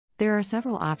There are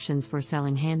several options for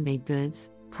selling handmade goods,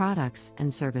 products,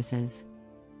 and services.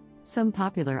 Some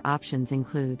popular options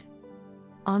include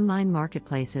online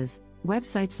marketplaces.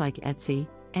 Websites like Etsy,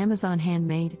 Amazon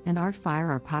Handmade, and Artfire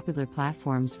are popular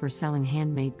platforms for selling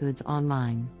handmade goods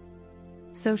online.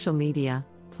 Social media.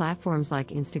 Platforms like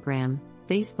Instagram,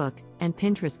 Facebook, and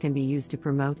Pinterest can be used to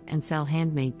promote and sell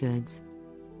handmade goods.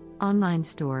 Online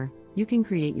store. You can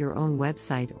create your own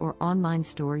website or online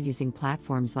store using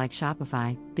platforms like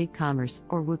Shopify, BigCommerce,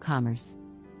 or WooCommerce.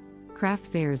 Craft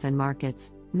fairs and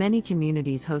markets. Many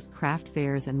communities host craft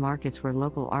fairs and markets where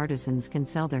local artisans can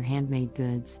sell their handmade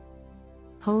goods.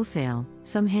 Wholesale.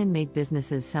 Some handmade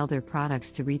businesses sell their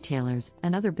products to retailers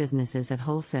and other businesses at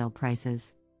wholesale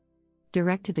prices.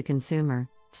 Direct to the consumer.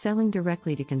 Selling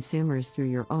directly to consumers through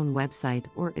your own website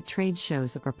or at trade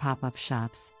shows or pop-up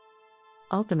shops.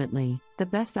 Ultimately, the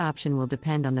best option will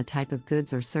depend on the type of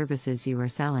goods or services you are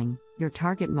selling, your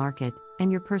target market,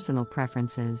 and your personal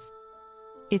preferences.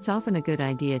 It's often a good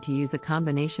idea to use a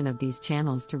combination of these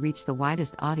channels to reach the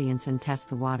widest audience and test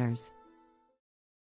the waters.